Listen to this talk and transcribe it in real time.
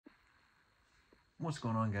What's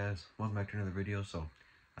going on, guys? Welcome back to another video. So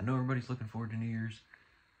I know everybody's looking forward to New Year's.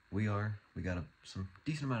 We are. We got some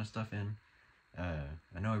decent amount of stuff in.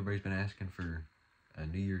 I know everybody's been asking for a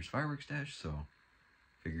New Year's fireworks stash, so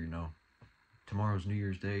figured, tomorrow's New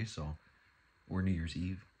Year's Day, or New Year's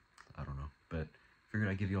Eve, I don't know, but figured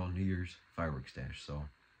I'd give you all a New Year's fireworks stash. So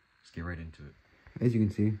let's get right into it. As you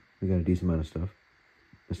can see, we got a decent amount of stuff.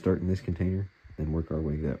 Let's start in this container, then work our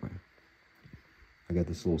way that way. I got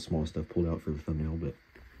this little small stuff pulled out for the thumbnail, but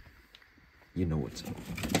you know what's up.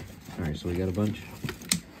 Alright, so we got a bunch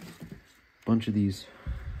of these,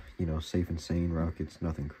 safe and sane rockets,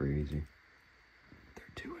 nothing crazy. They're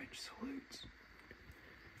 2-inch salutes.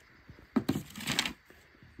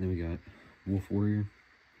 Then we got Wolf Warrior.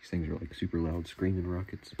 These things are like super loud, screaming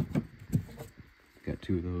rockets. Got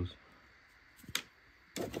 2 of those.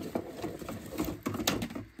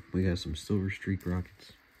 We got some Silver Streak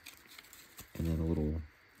rockets. And then a little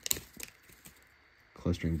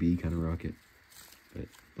clustering bee kind of rocket. But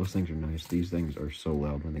those things are nice. These things are so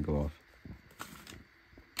loud when they go off.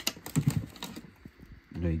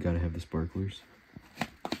 You gotta have the sparklers.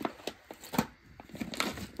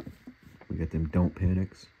 We got them Don't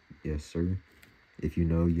Panics. Yes, sir. If you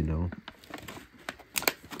know, you know.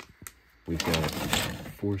 We've got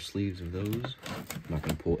 4 sleeves of those. I'm not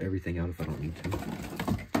gonna pull everything out if I don't need to.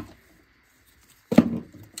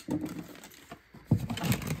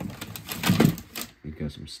 We've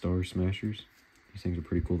got some Star Smashers. These things are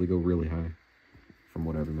pretty cool. They go really high, from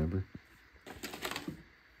what I remember.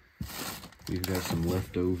 We've got some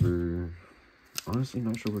leftover, honestly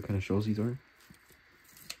not sure what kind of shells these are.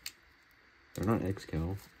 They're not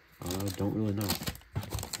X-Cal. Don't really know.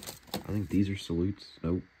 I think these are salutes.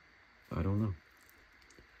 Nope. I don't know.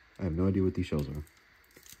 I have no idea what these shells are.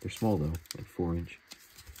 They're small though, like 4-inch.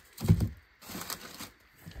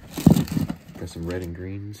 Got some red and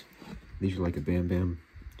greens. These are like a Bam Bam.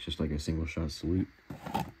 It's just like a single shot salute.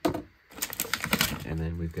 And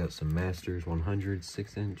then we've got some Masters 100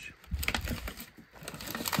 6-inch.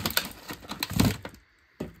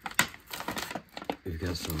 We've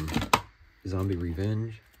got some Zombie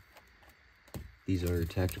Revenge. These are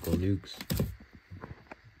tactical nukes.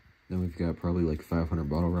 Then we've got probably like 500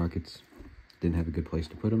 bottle rockets. Didn't have a good place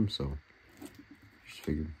to put them, so just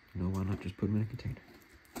figured, why not just put them in a container?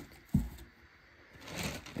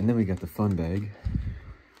 And then we got the fun bag.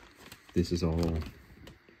 This is all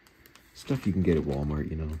stuff you can get at Walmart,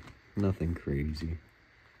 nothing crazy.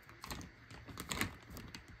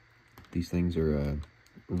 These things are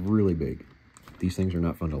really big. These things are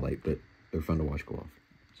not fun to light, but they're fun to watch go off.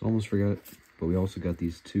 So almost forgot, but we also got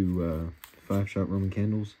these 2 5-shot Roman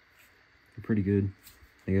candles. They're pretty good.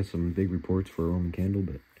 They got some big reports for a Roman candle,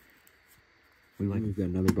 but we like. We've got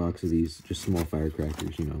another box of these, just small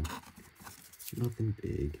firecrackers, nothing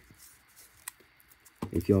big.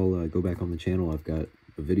 If y'all go back on the channel, I've got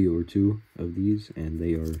a video or 2 of these, and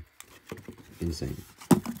they are insane.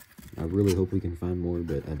 I really hope we can find more,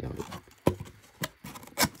 but I doubt it.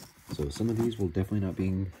 So some of these will definitely not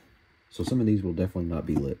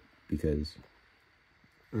be lit, because...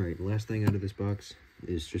 Alright, the last thing out of this box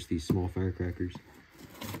is just these small firecrackers.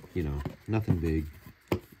 Nothing big.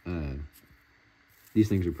 These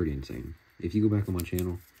things are pretty insane. If you go back on my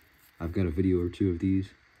channel, I've got a video or 2 of these,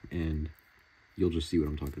 and you'll just see what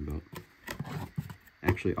I'm talking about.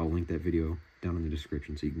 Actually, I'll link that video down in the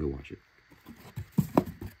description so you can go watch it.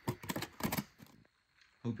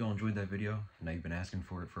 Hope y'all enjoyed that video. I know you've been asking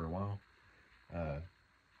for it for a while.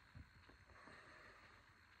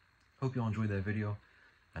 Hope y'all enjoyed that video.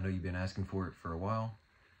 I know you've been asking for it for a while.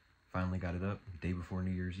 Finally got it up day before New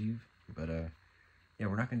Year's Eve. But yeah,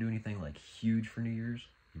 we're not gonna do anything like huge for New Year's,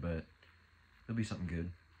 but it'll be something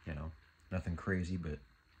good. Nothing crazy, but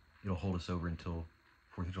it'll hold us over until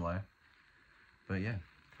 4th of July. But yeah,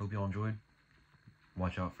 hope y'all enjoyed.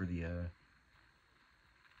 Watch out for the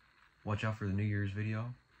New Year's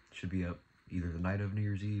video. It should be up either the night of New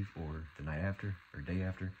Year's Eve or the night after or day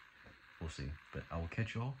after. We'll see. But I will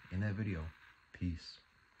catch y'all in that video. Peace.